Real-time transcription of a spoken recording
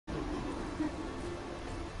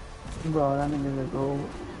Bro, that nigga's a gold.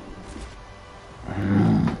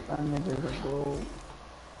 That nigga's a gold.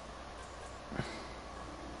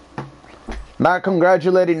 Not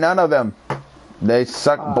congratulating none of them. They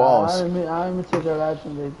suck balls. I didn't take a ride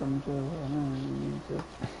and make them too. I didn't need to.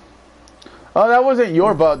 Oh, that wasn't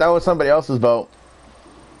your vote. That was somebody else's vote.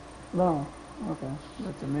 No. Okay.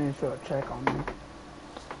 That's a minute short check on me.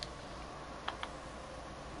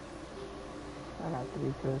 I got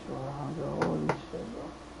 3 kills for 100. Holy shit, bro.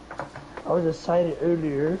 I was excited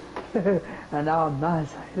earlier, and now I'm not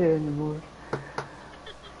excited anymore.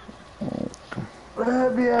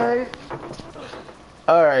 FBI.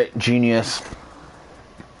 Alright, genius.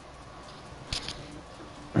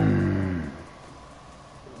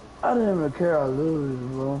 I didn't even care I lose,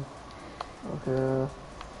 bro. Okay.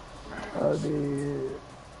 That'd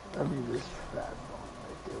be this fat bone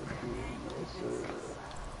right there. Yes, sir.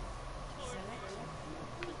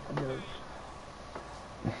 I never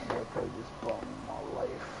played this bone in my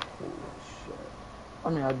life. Holy shit. I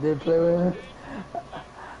mean, I did play with him.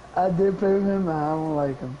 I did play with him, and I don't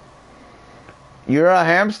like him. You're a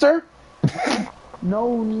hamster?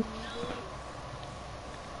 No.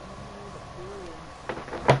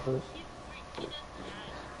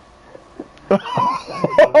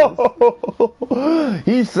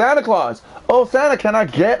 He's Santa Claus. Oh, Santa, can I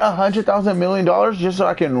get $100,000,000,000 just so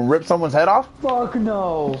I can rip someone's head off? Fuck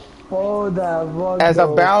no. Oh, that fuck as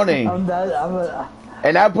no. a bounty.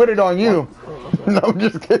 And I put it on you. No, I'm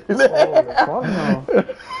just kidding. Oh, fuck no.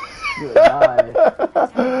 You'll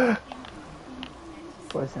die.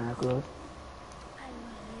 Poor Santa Claus.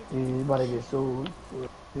 He's about to get sold. What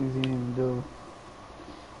does he even do?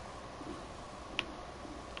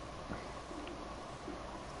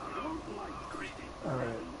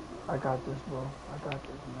 Alright. I got this, bro. I got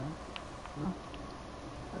this, man. No?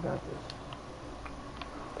 I got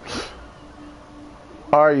this.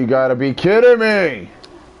 Oh, you gotta be kidding me.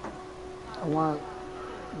 I want...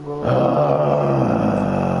 Bro.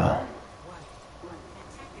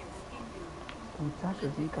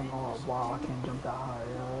 Attackers, he come... Oh, wow. I can't jump that high.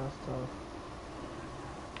 Yeah, that's tough.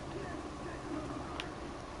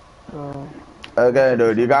 So... Okay,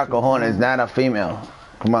 dude. You got cojones. Not a female.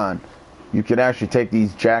 Come on. You could actually take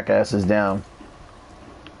these jackasses down.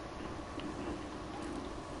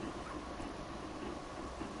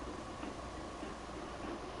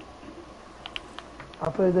 I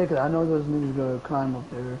play that because I know those niggas gonna climb up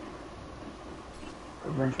there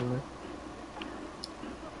eventually.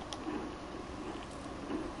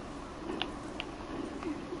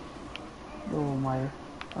 Oh my!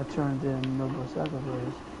 I turned in noble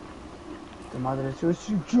sacrifice. The mother is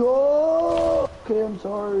Joe. Okay, I'm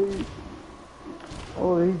sorry.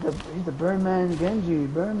 Oh, he's the Birdman Genji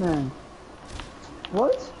Birdman.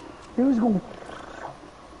 What? He was going.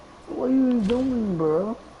 What are you doing,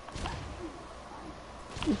 bro?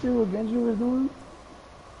 You see what Genji was doing?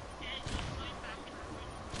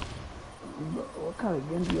 What kind of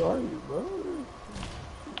Genji are you, bro?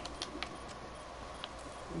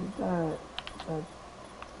 Is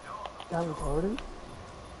that recorded?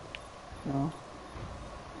 No.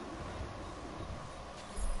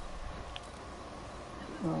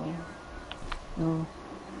 No. No.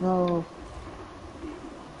 No.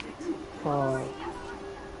 Fuck.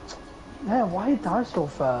 Man, why he die so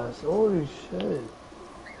fast? Holy shit.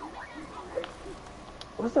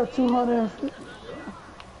 What's that 250?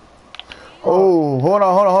 Oh, hold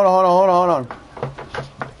on.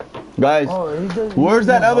 Guys, where's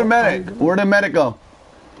that other medic? Where'd the medic go?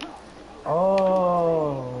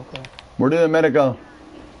 Oh, okay. Where did the medic go?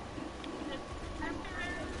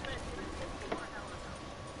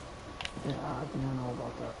 Yeah, I didn't know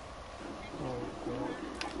about that. Oh, God.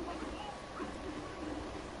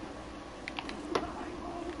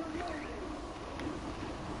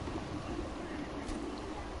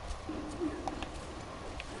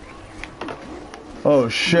 Oh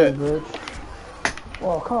shit.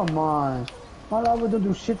 Oh, come on. My lava don't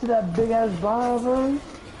do shit to that big ass bomb, bro.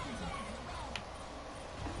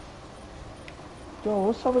 Yo,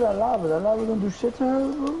 what's up with that lava? That lava don't do shit to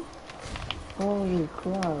her, bro? Holy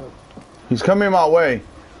crap. He's coming my way.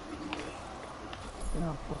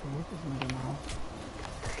 Yeah, fucking hit this nigga now.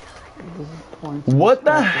 This is point. What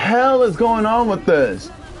the hell is going on with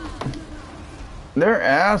this? They're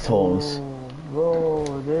assholes. Oh,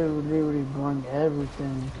 bro, they literally bring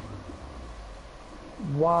everything.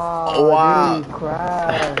 Wow. They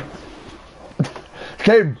crashed.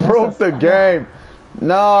 They broke the game.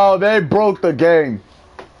 No, they broke the game.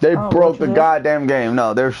 They broke the goddamn game.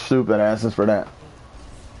 No, they're stupid asses for that.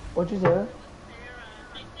 What you said?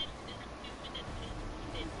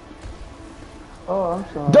 Oh, I'm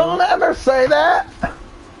sorry. Don't ever say that.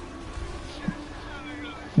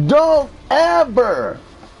 Don't ever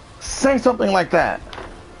say something like that.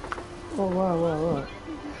 Oh, what?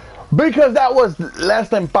 Because that was less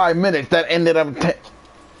than 5 minutes that ended up.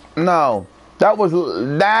 No, that was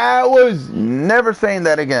never saying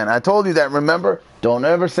that again. I told you that. Remember? Don't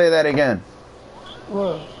ever say that again.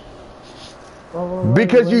 What?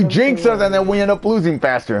 Because you jinx us and then we end up losing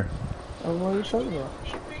faster. What are you talking about?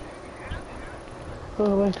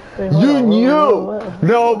 Wait, You knew.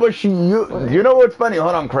 No, but you know what's funny?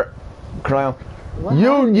 Hold on, Crown.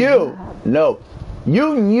 You knew. No,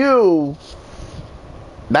 you knew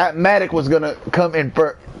that Medic was gonna come in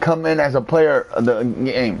as a player of the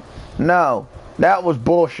game. No, that was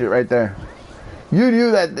bullshit right there. You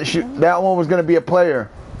knew that that one was gonna be a player.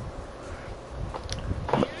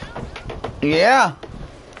 Yeah.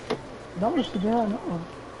 No, she didn't know.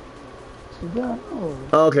 She didn't know.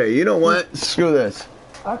 Okay, you know what? Screw this.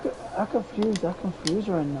 I'm confused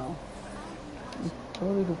right now. I'm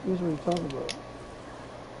totally confused what you're talking about.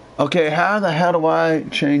 Okay, how the hell do I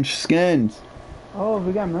change skins? Oh,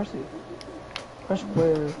 we got Mercy. Fresh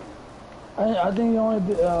player. I think you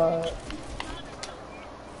only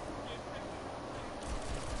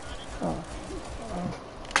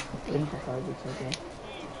okay.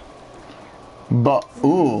 But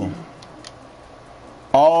ooh.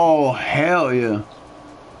 Oh hell yeah.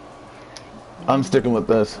 I'm sticking with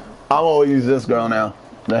this. I'm gonna use this girl now.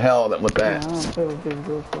 The hell with that. Yeah, I haven't played with this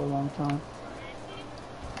girl for a long time.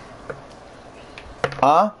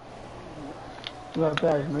 Huh? You got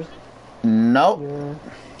badge, Mercy? Nope.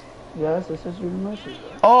 Yeah, it says you're Mercy.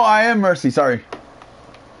 Oh, I am Mercy, sorry.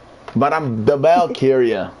 But I'm the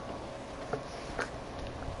Valkyria.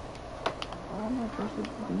 Why am I supposed to be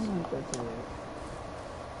like that today?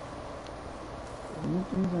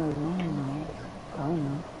 Things are wrong, I don't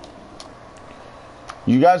know.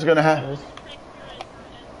 You guys are gonna have.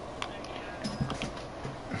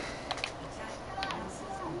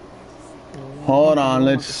 Hold on,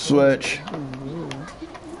 let's switch.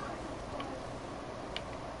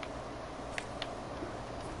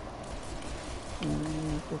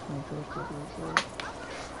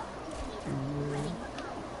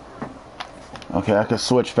 Okay, I can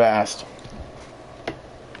switch fast.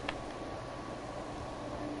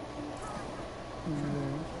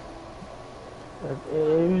 It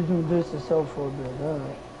was doing this itself for a bit.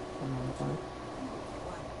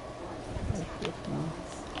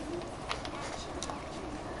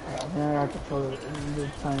 Then I control it in the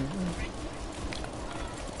time.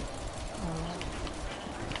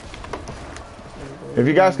 If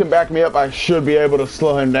you guys can back me up, I should be able to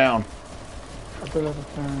slow him down. I feel like a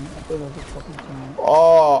turn. I feel like a fucking turn.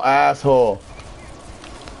 Oh, asshole.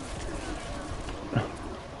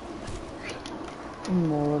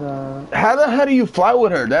 How the hell do you fly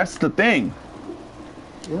with her? That's the thing.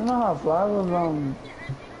 You don't know how to fly with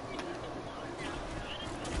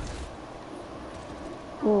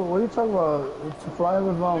Oh, what are you talking about? To fly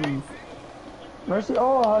with Mercy?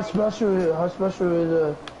 Oh, her special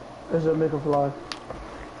is a make a fly.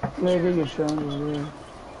 Yeah, get your turn. Yeah.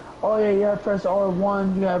 Oh yeah, you gotta press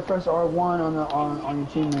R1. You gotta press R1 on your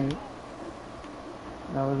teammate.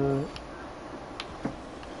 That was it.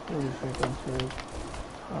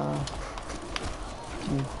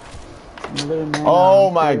 Oh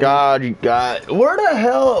my god, you got. Where the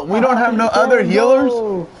hell? We don't have no other healers?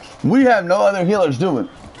 We have no other healers, do we?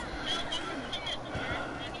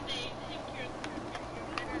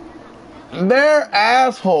 They're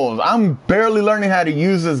assholes. I'm barely learning how to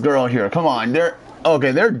use this girl here. Come on, they're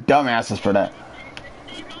dumbasses for that.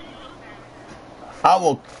 I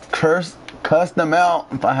will cuss them out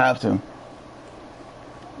if I have to.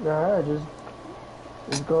 Yeah, just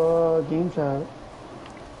go game chat.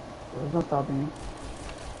 There's no stopping you.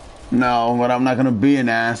 No, but I'm not gonna be an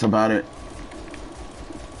ass about it.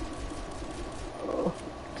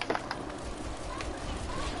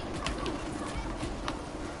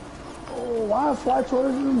 Oh, why fly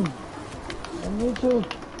towards him? And me too.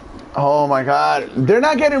 Oh my god, they're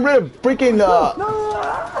not getting rid of freaking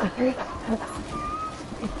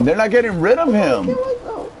They're not getting rid of him.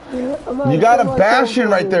 You got a bastion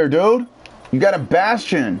right there, dude. You got a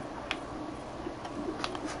bastion.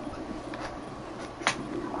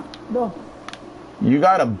 No. You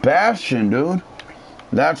got a bastion, dude.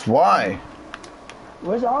 That's why.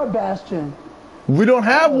 Where's our bastion? We don't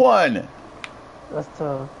have one. That's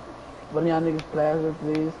tough. One of y'all niggas plasma,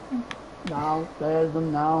 please. Now, plasma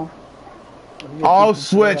them now. I'll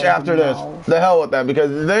switch after this. The hell with that,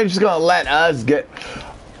 because they're just gonna let us get.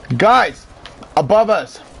 Guys, above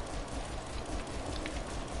us.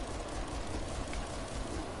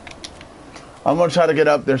 I'm gonna try to get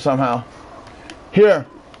up there somehow. Here.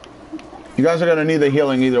 You guys are gonna need the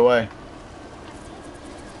healing either way.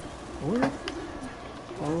 What?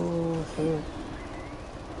 Oh shit.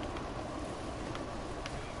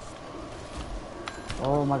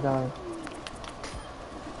 Oh my god.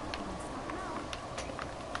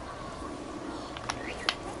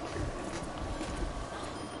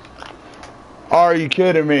 Are you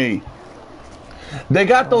kidding me? They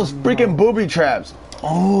got those freaking booby traps.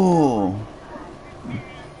 Oh.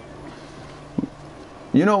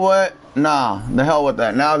 You know what? Nah, the hell with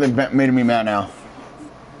that. Now they've made me mad now.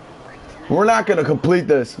 We're not gonna complete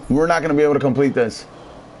this. We're not gonna be able to complete this.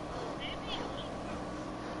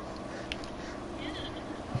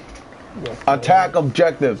 Yes, Attack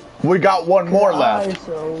objective. We got one more left.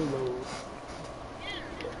 Because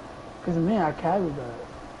me, I carried that.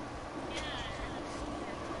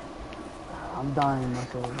 I'm dying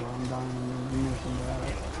myself, bro. I'm dying. I'm missing that.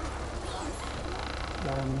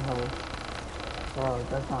 That need help. Oh,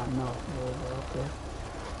 that's not enough, bro. Okay.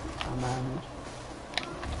 I manage.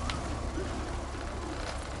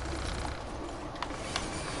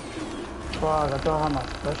 Fuck, I thought I had my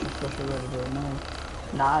special ready, but no.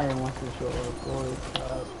 Nah, I didn't want to show it. Holy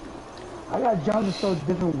crap. I got jumped in so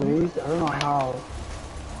different ways. I don't know how.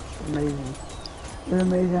 It's amazing. It's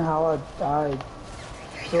amazing how I died.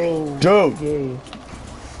 So gay.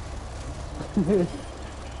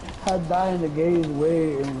 I died in the gayest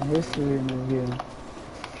way in history in this game.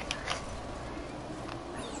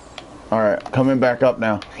 Alright, coming back up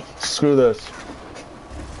now. Screw this.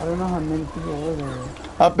 I don't know how many people were there.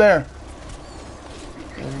 Up there.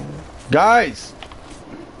 Guys!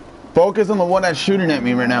 Focus on the one that's shooting at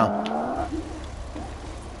me right now.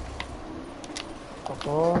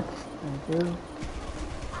 Thank you.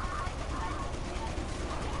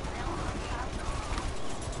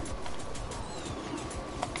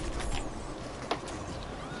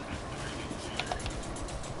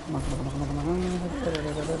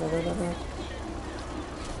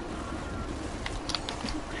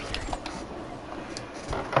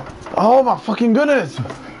 Oh my fucking goodness!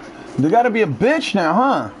 You gotta be a bitch now,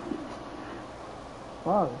 huh?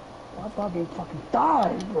 Wow, I thought they fucking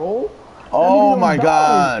died, bro. Oh my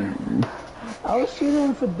god. I was shooting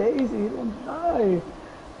him for days, he didn't die.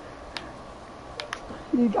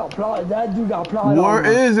 He got plotted, that dude got plotted. Where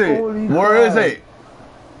is he? Where is he?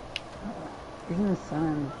 He's in the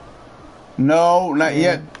sand. No, not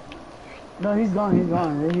yet. No, he's gone. He's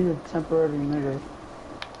a temporary nigga.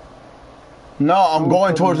 No, I'm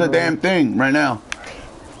going towards the damn thing right now.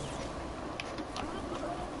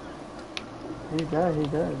 He's dead,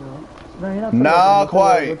 bro. No, you're not. Not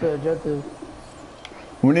quite. What's the objective?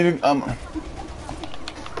 We need to,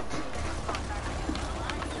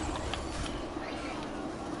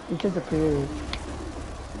 He just appeared.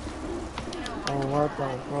 Oh, what the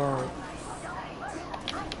fuck?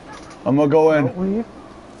 I'm gonna go in. Leave.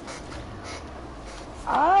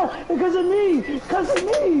 Ah, because of me! Because of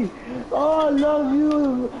me! Oh, I love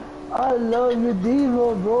you! I love you,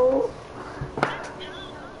 Devo, bro!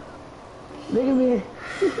 Look at me!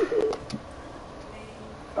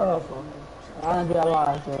 Oh, fuck. I didn't be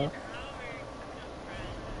alive, so.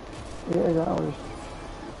 Yeah, that was.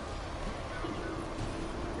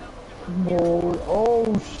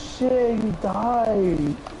 Oh, shit, he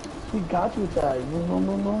died! He got you with that.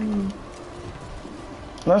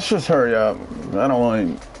 Let's just hurry up. I don't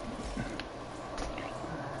want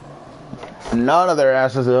to... None of their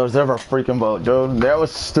asses was ever freaking vote, Joe. That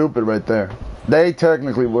was stupid right there. They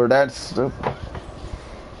technically were that stupid.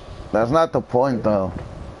 That's not the point, though.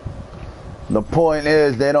 The point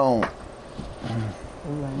is they don't...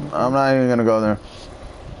 I'm not even going to go there.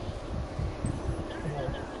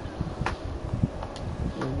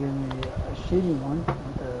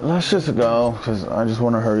 Let's just go, because I just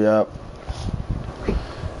want to hurry up.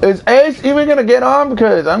 Is Ace even gonna get on?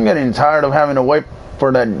 Because I'm getting tired of having to wait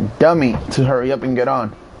for that dummy to hurry up and get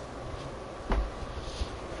on.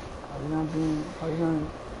 How are you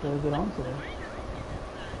gonna get on today?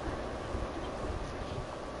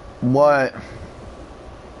 What?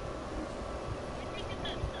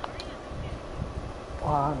 Oh,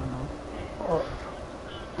 I don't know.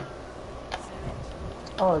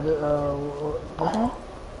 Oh,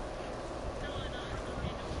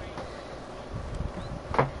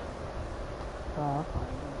 okay.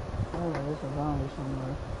 There's a boundary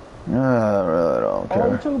somewhere. I really don't care. Oh,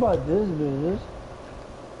 we talk about this business.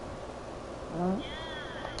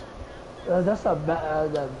 That's a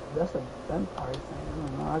that's a vampire thing. I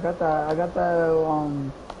don't know. I got that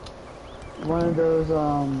one of those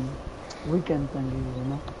weekend thingies, you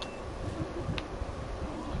know.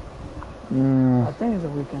 I think it's a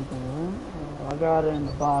weekend thing, right? I got it in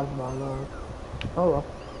the box, but I love it. Oh well.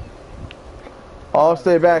 I'll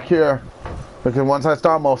stay back here. Because once I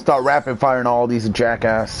start, I'm gonna start rapid firing all these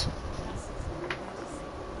jackass.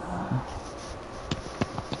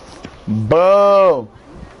 Boo!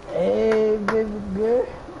 Hey, baby girl.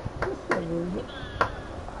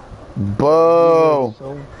 Boo!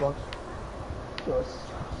 So fucked. Just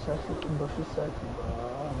sexy, but she's sexy,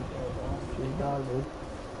 bro. She's got it.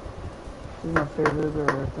 She's my favorite girl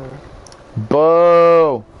right there.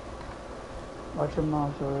 Boo! Watch your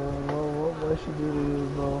mouth, so what she do to you,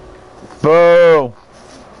 bro? Boo!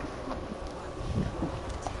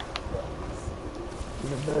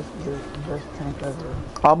 The best tank ever.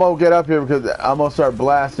 I'm gonna get up here because I'm gonna start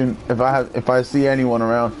blasting if I see anyone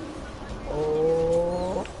around.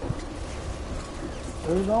 Oh,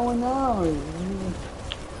 where you going now?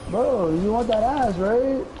 Bro, you want that ass,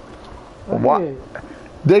 right? What?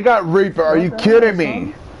 They got Reaper. Are you kidding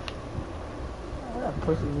me? Yeah,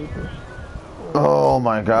 pussy Reaper. Oh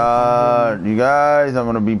my god, you guys! I'm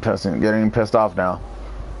gonna be getting pissed off now.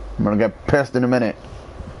 I'm gonna get pissed in a minute.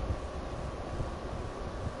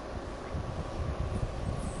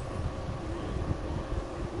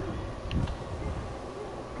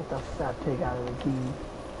 Fat pig out of the game,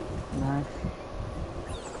 Max.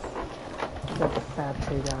 Get the fat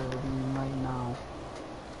pig out of the game right now.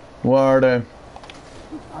 Where are they?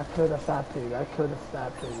 I killed a fat pig.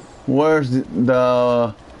 Where's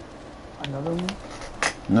the? Another one?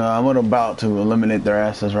 No, I'm about to eliminate their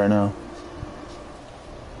asses right now.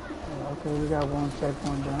 Okay, we got one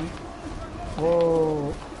checkpoint done.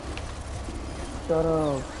 Whoa! Shut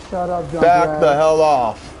up, John. Back the hell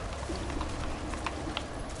off.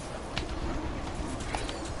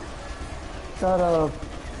 Shut up.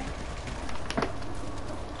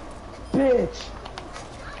 Bitch!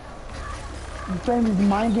 You playing these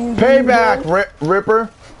mind games? Payback, Ripper.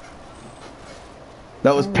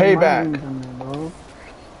 That was payback.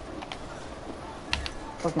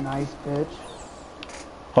 Fucking ice, bitch.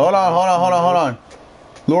 Hold on.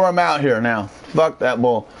 Lure him out here now. Fuck that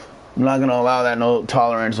bull. I'm not gonna allow that, no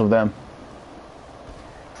tolerance of them.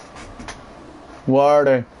 Where are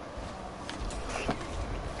they?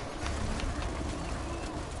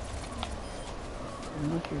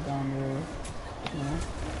 Down there.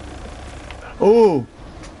 Yeah. Ooh,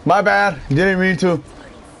 my bad. Didn't mean to.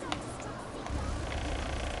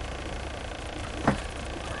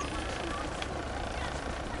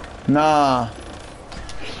 Nah.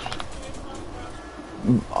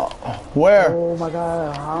 Where? Oh my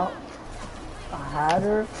god, how? I had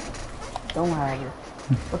her? Don't have her.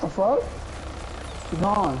 What the fuck? She's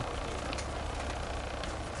gone.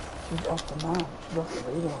 She's off the map. She's off the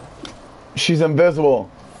radar. She's invisible.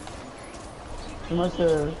 She must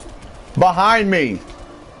have... Behind me.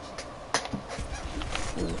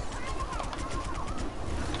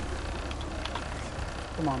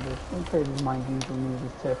 Come on, bitch. Don't play these mind games with me,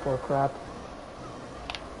 this Tech 4 crap.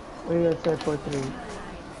 Where you at, Tech 4 3?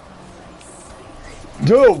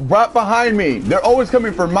 Dude, right behind me. They're always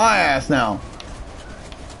coming for my ass now.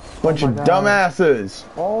 Bunch of dumbasses.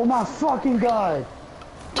 Oh my fucking god.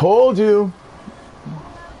 Told you.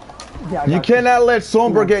 Yeah, you cannot let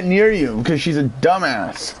Sombra get near you because she's a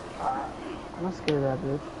dumbass. I'm not scared of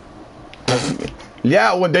that bitch.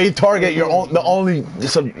 Yeah, when they target your the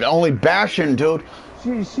only Bastion, dude.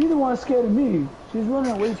 She's the one scared of me. She's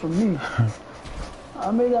running away from me. I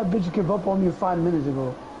made that bitch give up on me 5 minutes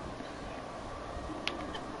ago.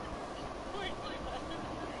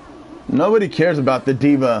 Nobody cares about the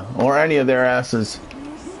diva or any of their asses.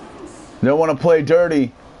 They want to play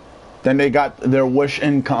dirty. Then they got their wish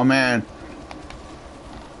in command.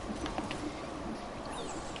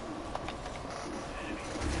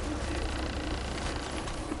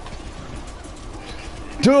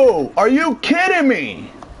 Dude, are you kidding me?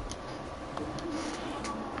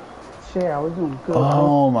 Shit, I was doing good.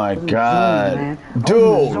 Oh my god.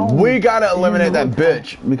 Dude, we gotta eliminate that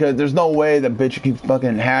bitch because there's no way that bitch keeps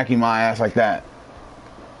fucking hacking my ass like that.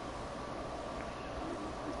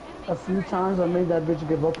 A few times I made that bitch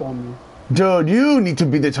give up on me. Dude, you need to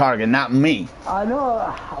be the target, not me. I know.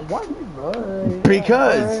 Why me, bro?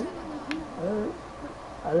 Because.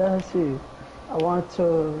 Let her see. I want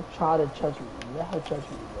to try to touch me. Let her touch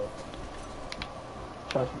me, bro.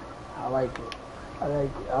 Trust me. I like it.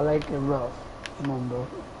 I like it rough. Come on, bro.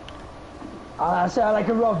 I said I like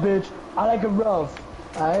it rough, bitch. I like it rough.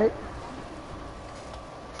 Alright?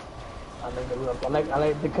 I like it rough. I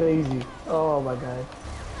like the crazy. Oh my god.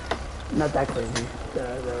 Not that crazy.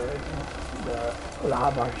 The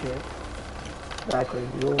hot bar shit. That crazy.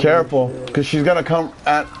 Oh, careful, because she's gonna come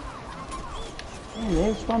at. Man,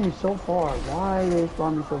 they spawned me so far. Why they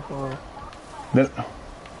spawned me so far? Then.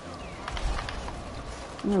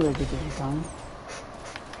 You know they get this time.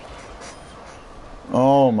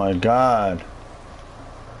 Oh my god.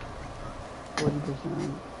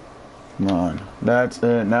 40%. Come on. That's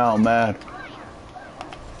it. Now I'm mad.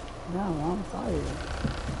 No, I'm tired.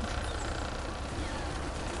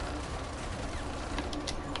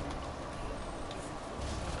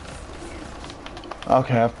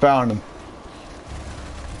 Okay, I found him.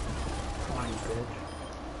 Come on, you bitch.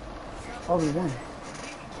 Oh, we won.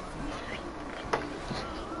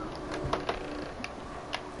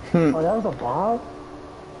 Oh, that was a Bob?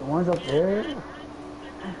 The one's up there?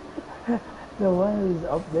 The one who's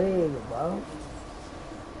up there is a Bob?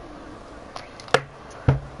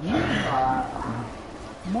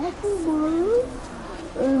 Muffle bird?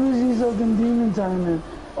 Let me see something demon timing.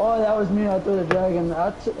 Oh, that was me. I threw the dragon.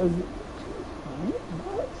 What?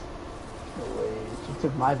 No way. She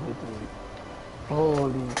took my victory.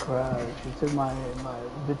 Holy crap. She took my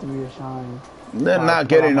victory of shine. They're not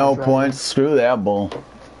getting no points. Screw that bull.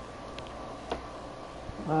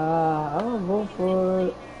 I'll vote for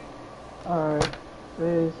it. Alright,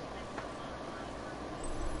 please.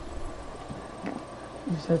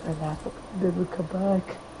 You said that Africa would come back.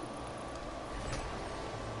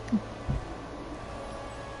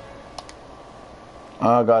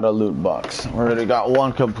 I got a loot box. Already got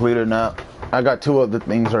one completed now. I got 2 of the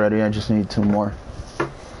things already. I just need 2 more.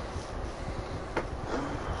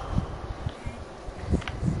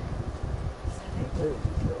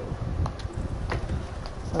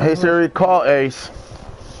 Hey Siri, call Ace.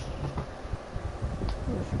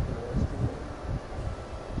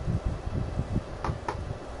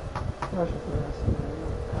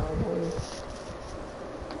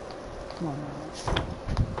 Come on now.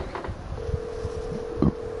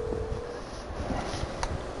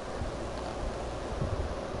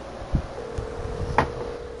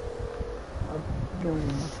 I'm doing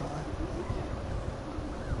my try.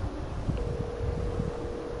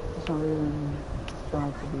 It's not even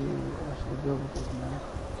trying to be actually good with this now.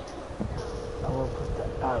 I will put the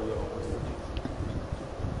arrow with it.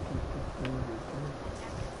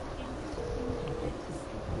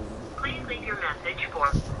 Please leave your message for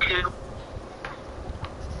 2.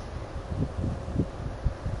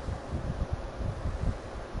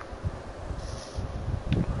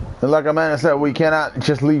 And like Amanda said, we cannot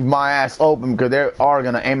just leave my ass open because they are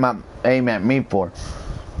gonna aim at me for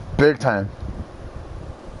big time.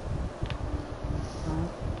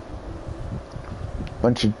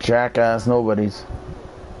 Bunch of jackass nobodies.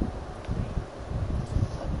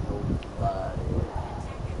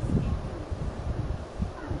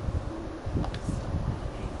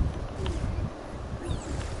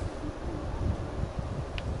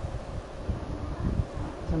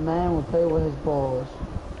 The man will play with his balls.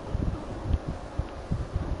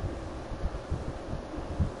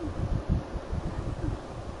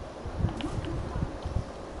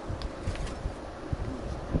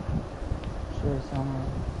 Sure, somewhere.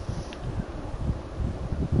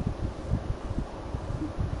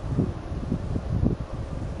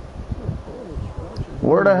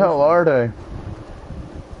 Where the hell are they?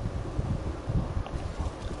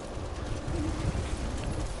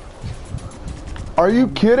 Are you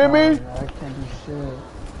kidding me? I can't do shit.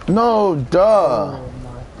 No, duh. Oh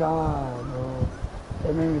my god, bro.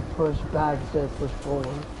 They made me push back instead of push forward.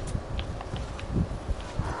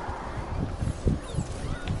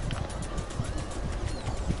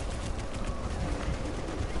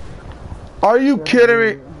 Are you kidding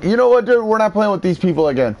me? You know what, dude? We're not playing with these people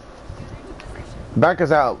again. Back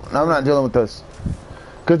us out. I'm not dealing with this.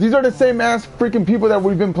 Because these are the same ass freaking people that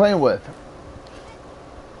we've been playing with.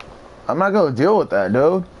 I'm not going to deal with that,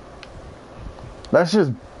 dude. That's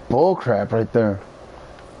just bullcrap right there.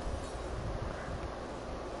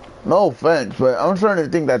 No offense, but I'm starting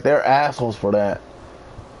to think that they're assholes for that.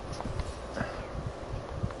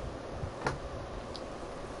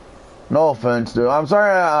 No offense, dude. I'm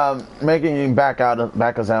sorry making you back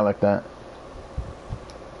us out like that.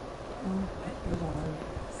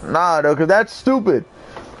 Nah, dude, because that's stupid.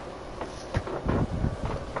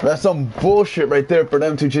 That's some bullshit right there for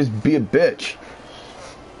them to just be a bitch.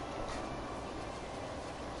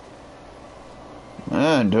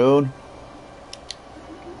 Man, dude.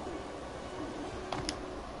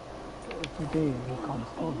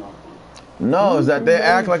 No, it's that they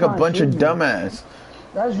act like a bunch of dumbass.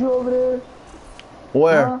 That's you over there?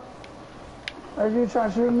 Where? Huh? That's you trying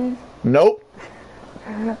to shoot me? Nope.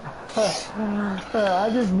 I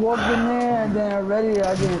just walked in there and then already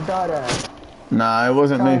I didn't thought that. Nah, it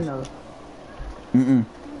wasn't me. Mm-mm.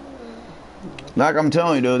 Like I'm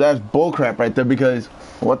telling you, dude, that's bullcrap right there because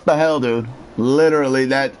what the hell, dude? Literally,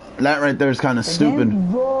 that right there is kind of stupid.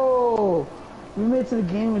 Bro, we made it to the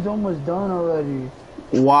game was almost done already.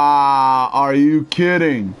 Wow, are you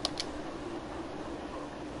kidding?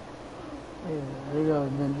 Yeah, they're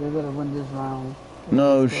gonna win this round.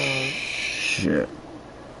 No shit.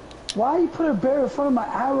 Why you put a bear in front of my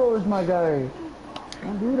arrows, my guy?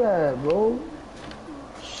 Don't do that, bro.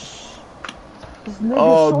 This nigga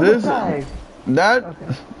shoulder tag. That,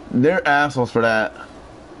 okay. They're assholes for that.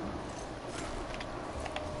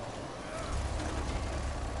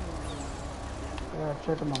 Yeah,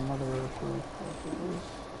 check on my mother real quick.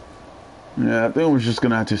 Yeah, I think we're just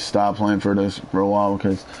gonna have to stop playing for this for a while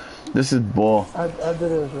because this is bull. I did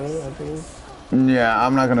this, right? I did this. Yeah,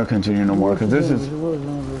 I'm not gonna continue no more because this is.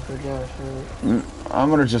 I'm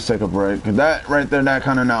gonna just take a break because that right there, that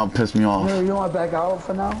kind of now pissed me off. You want to back out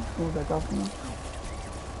for now? You want to back out for now?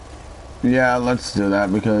 Yeah, let's do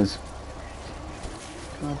that because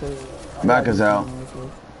back is out.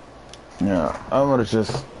 Yeah,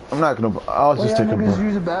 I'm not gonna. I'll just take a break.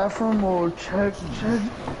 Use the bathroom or check.